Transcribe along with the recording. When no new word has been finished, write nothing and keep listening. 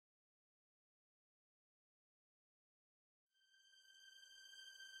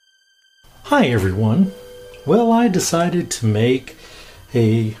Hi everyone. Well, I decided to make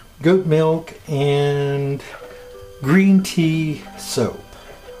a goat milk and green tea soap.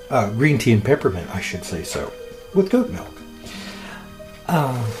 Green tea and peppermint, I should say soap, with goat milk.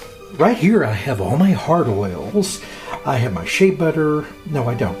 Right here I have all my hard oils. I have my shea butter. No,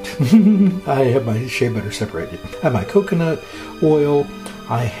 I don't. I have my shea butter separated. I have my coconut oil.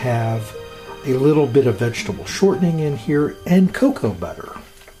 I have a little bit of vegetable shortening in here and cocoa butter.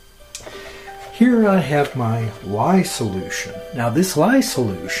 Here I have my lye solution. Now this lye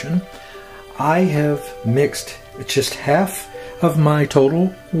solution, I have mixed, it's just half of my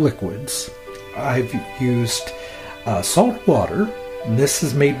total liquids. I've used salt water, and this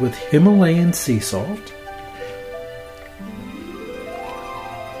is made with Himalayan sea salt.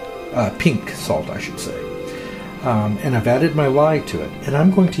 Pink salt, I should say. And I've added my lye to it. And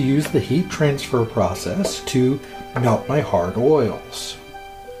I'm going to use the heat transfer process to melt my hard oils.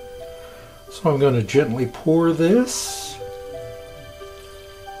 So I'm going to gently pour this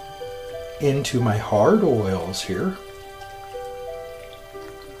into my hard oils here.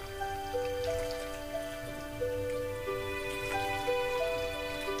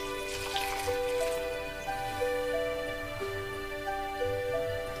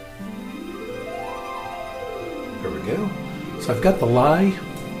 There we go. So I've got the lye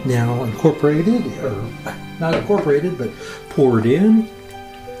now incorporated, or not incorporated, but poured in.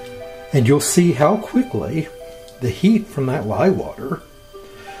 And you'll see how quickly the heat from that lye water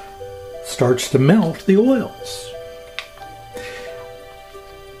starts to melt the oils.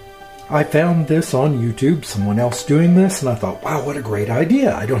 I found this on YouTube, someone else doing this, and I thought, wow, what a great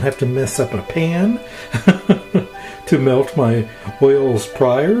idea. I don't have to mess up a pan to melt my oils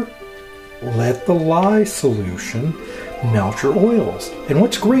prior. Let the lye solution melt your oils. And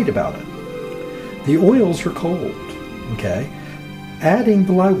what's great about it, the oils are cold, okay? Adding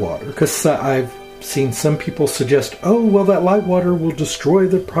the lye water, because I've seen some people suggest, oh, well, that lye water will destroy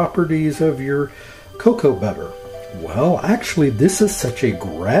the properties of your cocoa butter. Well, actually, this is such a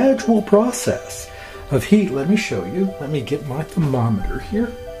gradual process of heat. Let me show you. Let me get my thermometer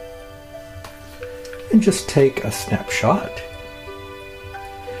here and just take a snapshot.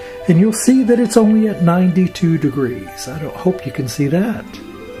 And you'll see that it's only at 92 degrees. I hope you can see that.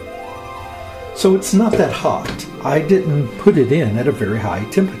 So it's not that hot. I didn't put it in at a very high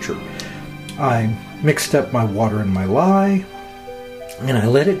temperature. I mixed up my water and my lye, and I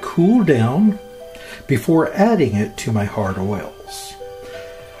let it cool down before adding it to my hard oils.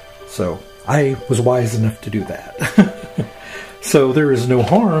 So I was wise enough to do that. So there is no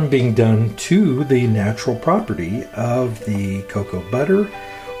harm being done to the natural property of the cocoa butter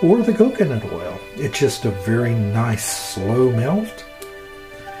or the coconut oil. It's just a very nice slow melt.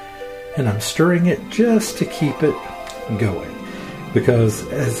 And I'm stirring it just to keep it going, because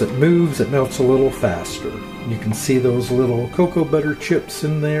as it moves, it melts a little faster. You can see those little cocoa butter chips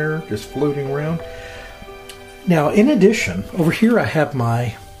in there just floating around. Now, in addition, over here I have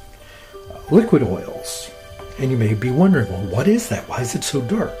my liquid oils. And you may be wondering, well, what is that? Why is it so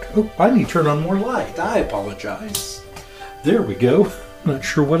dark? Oh, I need to turn on more light. I apologize. There we go. Not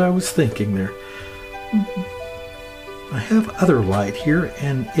sure what I was thinking there. I have other light here,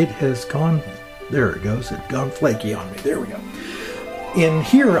 and it has gone, there it goes, it's gone flaky on me. There we go. In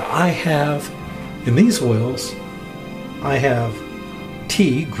here I have, in these oils, I have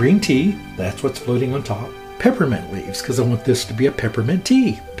tea, green tea, that's what's floating on top, peppermint leaves, because I want this to be a peppermint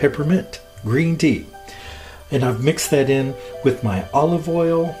tea, peppermint green tea. And I've mixed that in with my olive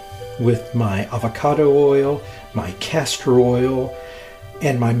oil, with my avocado oil, my castor oil,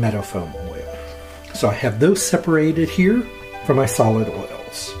 and my Meadowfoam oil. So I have those separated here for my solid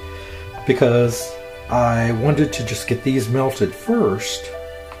oils, because I wanted to just get these melted first.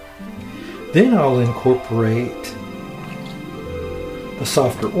 Then I'll incorporate the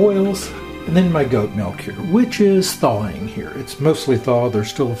softer oils, and then my goat milk here, which is thawing here. It's mostly thawed. There's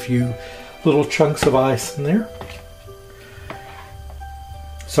still a few little chunks of ice in there.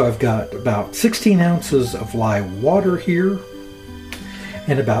 So I've got about 16 ounces of lye water here,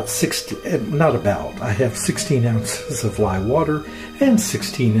 and about I have 16 ounces of lye water and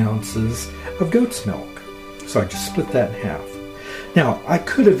 16 ounces of goat's milk. So I just split that in half. Now, I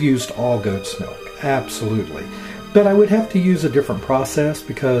could have used all goat's milk, absolutely. But I would have to use a different process,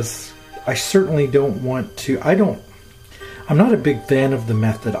 because I certainly don't want to, I'm not a big fan of the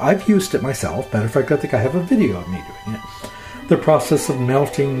method. I've used it myself. Matter of fact, I think I have a video of me doing it. The process of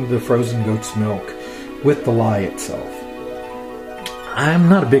melting the frozen goat's milk with the lye itself. I'm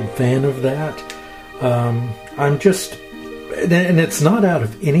not a big fan of that. I'm just and it's not out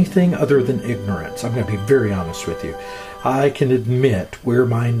of anything other than ignorance. I'm going to be very honest with you. I can admit where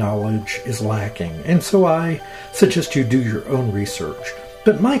my knowledge is lacking, and so I suggest you do your own research.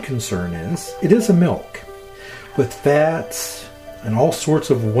 But my concern is, it is a milk with fats and all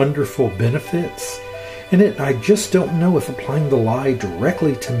sorts of wonderful benefits in it. I just don't know if applying the lye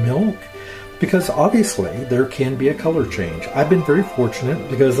directly to milk, because obviously there can be a color change. I've been very fortunate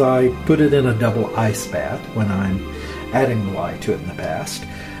because I put it in a double ice bath when I'm adding the lye to it in the past.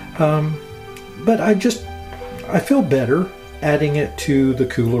 But I feel better adding it to the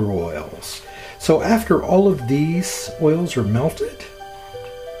cooler oils. So after all of these oils are melted,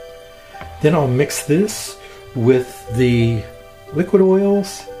 then I'll mix this with the liquid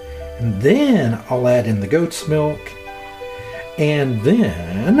oils, and then I'll add in the goat's milk, and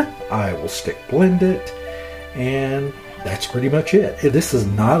then I will stick blend it, and that's pretty much it. This is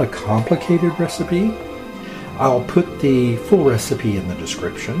not a complicated recipe. I'll put the full recipe in the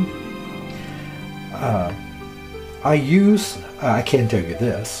description. I can tell you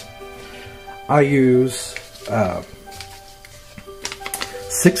this, I use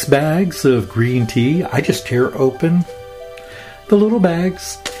 6 bags of green tea. I just tear open the little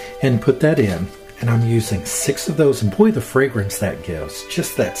bags and put that in, and I'm using 6 of those, and boy, the fragrance that gives,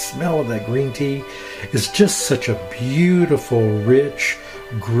 just that smell of that green tea is just such a beautiful, rich,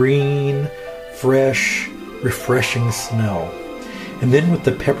 green, fresh, refreshing smell. And then with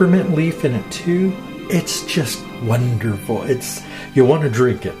the peppermint leaf in it too, it's just wonderful. You want to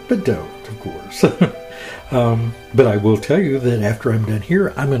drink it, but don't, of course. But I will tell you that after I'm done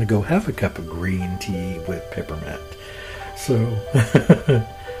here, I'm going to go have a cup of green tea with peppermint. So,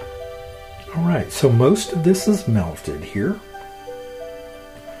 all right, so most of this is melted here.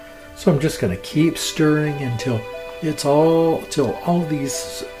 So I'm just going to keep stirring until all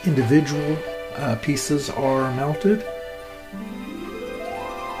these individual pieces are melted.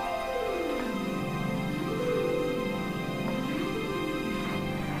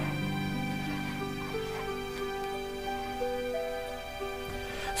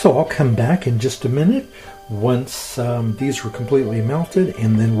 So I'll come back in just a minute once these are completely melted,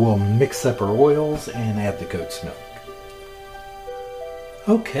 and then we'll mix up our oils and add the goat's milk.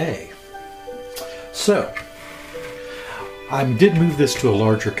 Okay, so I did move this to a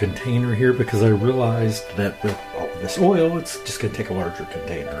larger container here because I realized that with all of this oil, it's just going to take a larger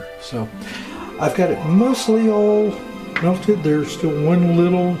container. So I've got it mostly all melted. There's still one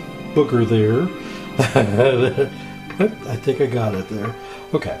little booger there. I think I got it there.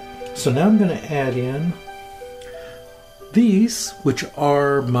 Okay, so now I'm going to add in these, which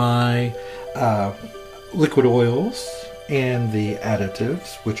are my liquid oils, and the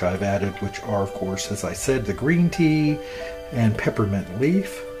additives, which I've added, which are, of course, as I said, the green tea and peppermint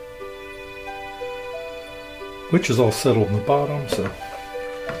leaf, which is all settled in the bottom, so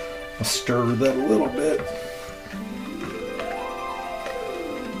I'll stir that a little bit.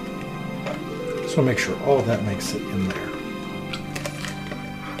 So make sure all of that makes it in there.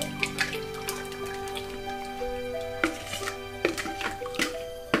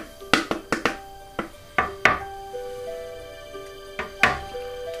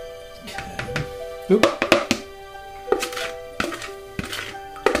 Oop.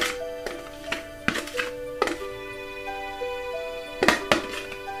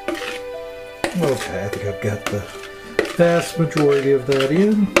 Okay, I think I've got the vast majority of that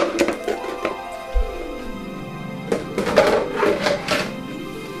in.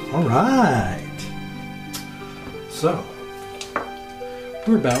 All right. So,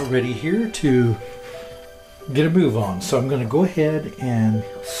 we're about ready here to get a move on. So I'm going to go ahead and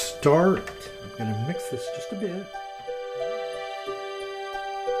start. I'm going to mix this just a bit.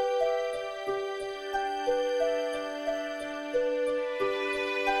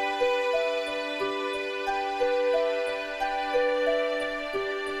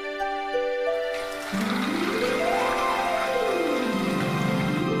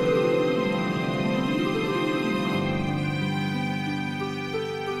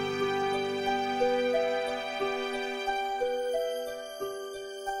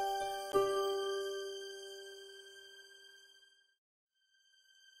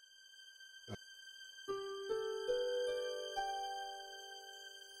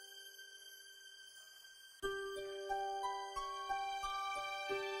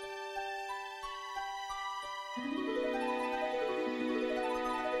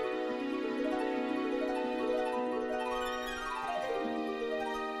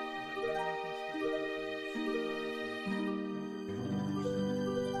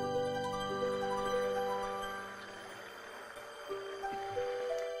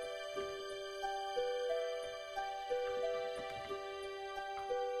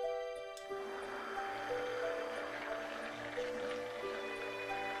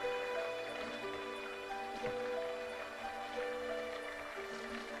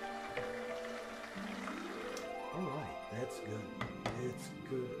 looks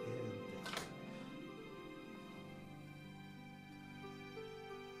good and thick.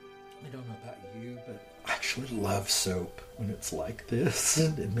 I don't know about you, but I actually love soap when it's like this.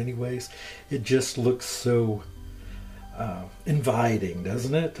 In many ways, it just looks so inviting,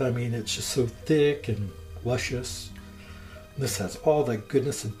 doesn't it? I mean, it's just so thick and luscious. This has all that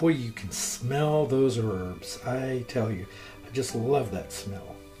goodness, and boy, you can smell those herbs. I tell you, I just love that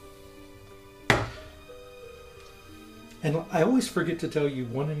smell. And I always forget to tell you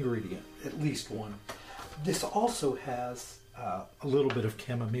one ingredient, at least one. This also has a little bit of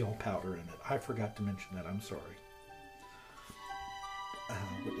chamomile powder in it. I forgot to mention that, I'm sorry.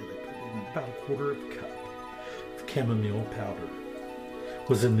 What did I put in it? About a quarter of a cup of chamomile powder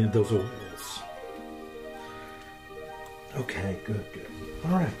was in those oils. Okay, good.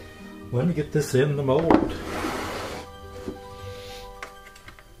 All right, let me get this in the mold.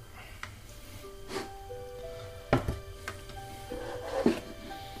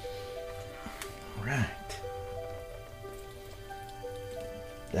 All right.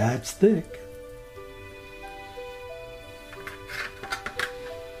 That's thick.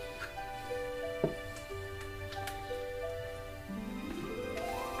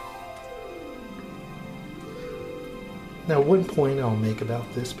 Now, one point I'll make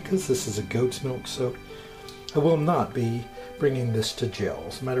about this, because this is a goat's milk soap, I will not be bringing this to gel.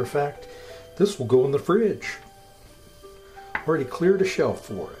 As a matter of fact, this will go in the fridge. Already cleared a shelf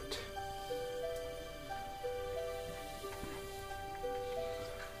for it.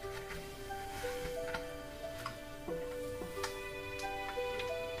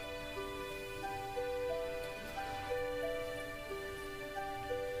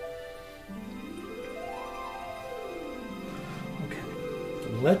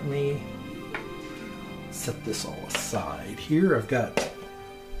 Let me set this all aside. Here I've got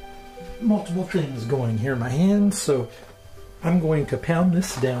multiple things going here in my hands, so I'm going to pound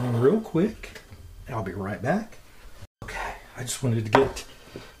this down real quick. I'll be right back. Okay, I just wanted to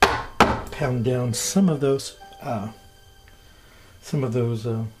pound down some of those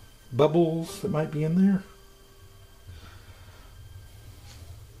bubbles that might be in there.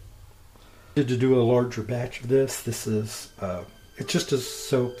 To do a larger batch of this. This is it's just a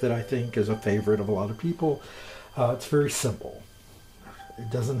soap that I think is a favorite of a lot of people. It's very simple. It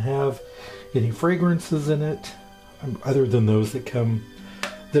doesn't have any fragrances in it, other than those that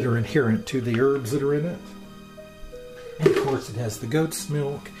are inherent to the herbs that are in it. And of course, it has the goat's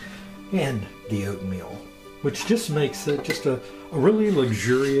milk and the oatmeal, which just makes it just a really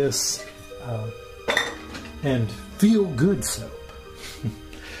luxurious and feel-good soap.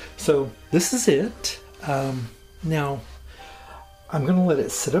 So this is it. Now, I'm going to let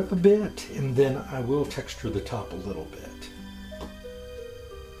it sit up a bit, and then I will texture the top a little bit.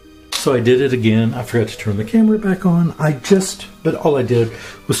 So I did it again. I forgot to turn the camera back on. But all I did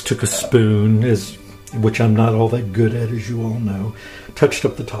was took a spoon, which I'm not all that good at, as you all know, touched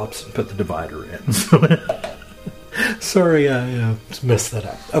up the tops and put the divider in. So, sorry I messed that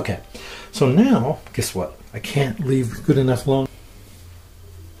up. Okay, so now, guess what? I can't leave good enough long.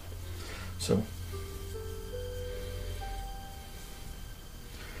 So,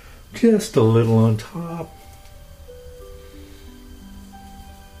 just a little on top.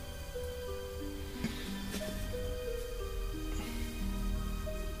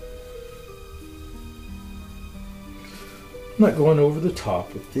 I'm not going over the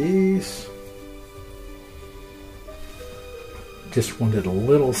top with these. Just wanted a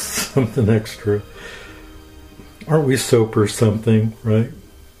little something extra. Aren't we soap or something, right?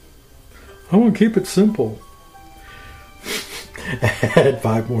 I want to keep it simple. Add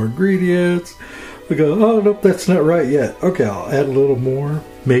 5 more ingredients. We go, oh, nope, that's not right yet. Okay, I'll add a little more.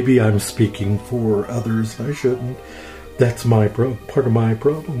 Maybe I'm speaking for others. I shouldn't. That's my part of my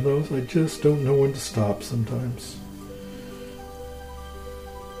problem, though. I just don't know when to stop sometimes.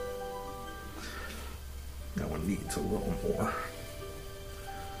 That one needs a little more.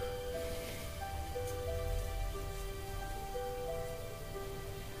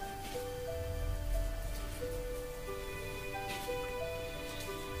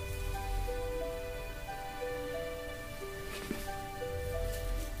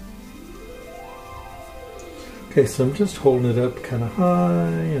 Okay, so I'm just holding it up kind of high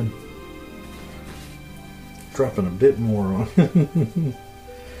and dropping a bit more on it.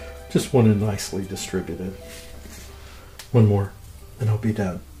 Just want it nicely distributed. One more, and I'll be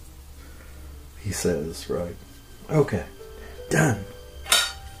done. He says, right? Okay, done.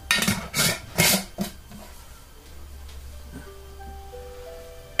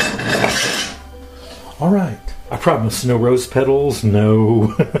 All right. I promise, no rose petals,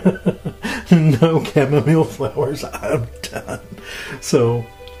 no, no chamomile flowers. I'm done. So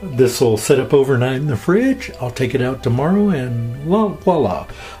this will set up overnight in the fridge. I'll take it out tomorrow and voila.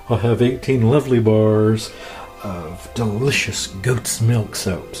 I'll have 18 lovely bars of delicious goat's milk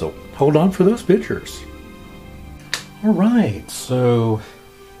soap. So hold on for those pictures. All right, so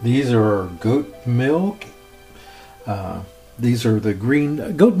these are goat milk. These are the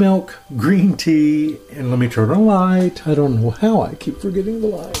goat milk, green tea, and let me turn on a light. I don't know how I keep forgetting the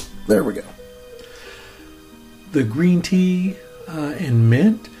light. There we go. The green tea and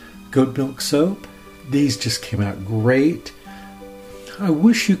mint goat milk soap. These just came out great. I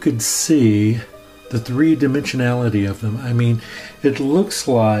wish you could see the three-dimensionality of them. I mean, it looks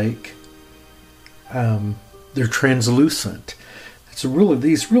like they're translucent.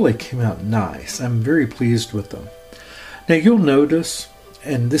 These really came out nice. I'm very pleased with them. Now you'll notice,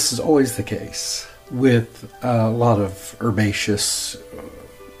 and this is always the case, with a lot of herbaceous,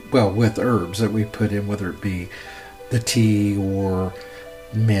 with herbs that we put in, whether it be the tea or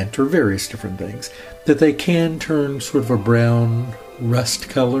mint or various different things, that they can turn sort of a brown rust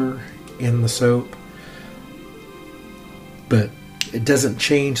color in the soap. But it doesn't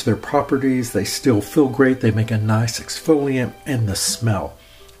change their properties. They still feel great. They make a nice exfoliant, and the smell.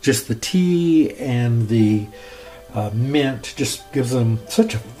 Just the tea and the mint just gives them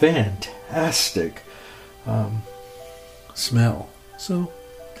such a fantastic smell. So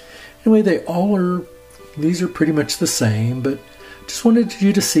anyway, these are pretty much the same, but just wanted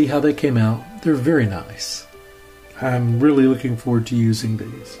you to see how they came out. They're very nice. I'm really looking forward to using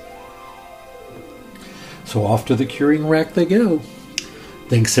these. So off to the curing rack they go.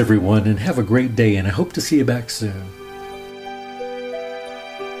 Thanks everyone, and have a great day, and I hope to see you back soon.